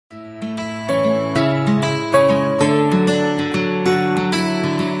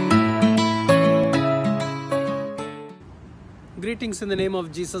Greetings in the name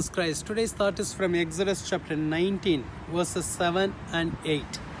of Jesus Christ. Today's thought is from Exodus chapter 19, verses 7 and 8.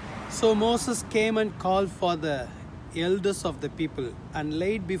 So Moses came and called for the elders of the people and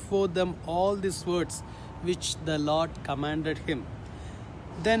laid before them all these words which the Lord commanded him.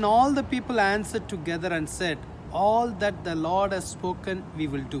 Then all the people answered together and said, all that the Lord has spoken we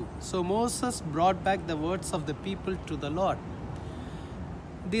will do. So Moses brought back the words of the people to the Lord.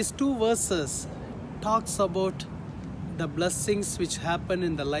 These two verses talks about the blessings which happened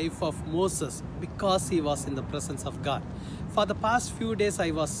in the life of Moses because he was in the presence of God. For the past few days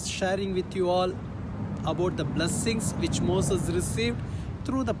I was sharing with you all about the blessings which Moses received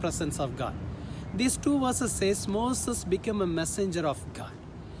through the presence of God. These two verses says Moses became a messenger of God.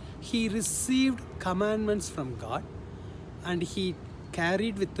 He received commandments from God and he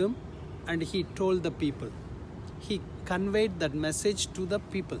carried with him and he told the people. He conveyed that message to the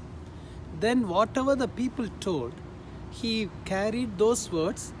people. Then whatever the people told, he carried those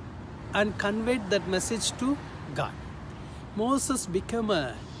words and conveyed that message to God. Moses became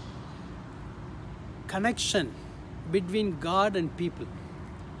a connection between God and people.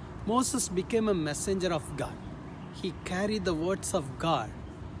 Moses became a messenger of God. He carried the words of God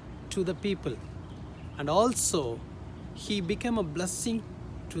to the people. And also, he became a blessing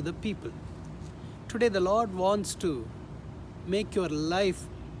to the people. Today, the Lord wants to make your life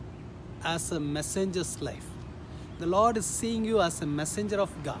as a messenger's life. The Lord is seeing you as a messenger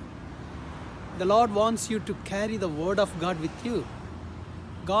of God. The Lord wants you to carry the word of God with you.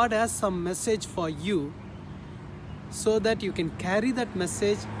 God has some message for you so that you can carry that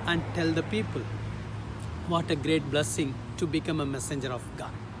message and tell the people. What a great blessing to become a messenger of God.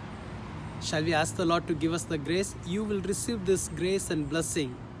 Shall we ask the Lord to give us the grace? You will receive this grace and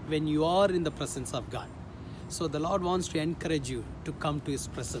blessing when you are in the presence of God. So the Lord wants to encourage you to come to His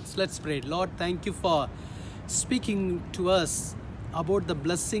presence. Let's pray. Lord, thank you for speaking to us about the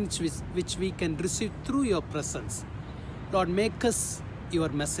blessings which we can receive through your presence. Lord, make us your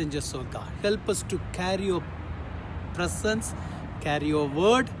messengers, O God. Help us to carry your presence, carry your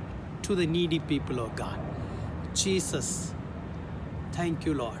word to the needy people, O God. Jesus, thank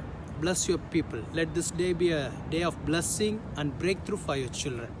you, Lord. Bless your people. Let this day be a day of blessing and breakthrough for your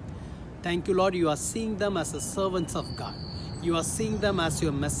children. Thank you, Lord. You are seeing them as the servants of God. You are seeing them as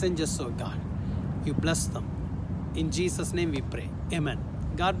your messengers, O God. You bless them. In Jesus' name we pray. Amen.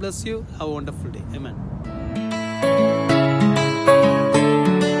 God bless you. Have a wonderful day. Amen.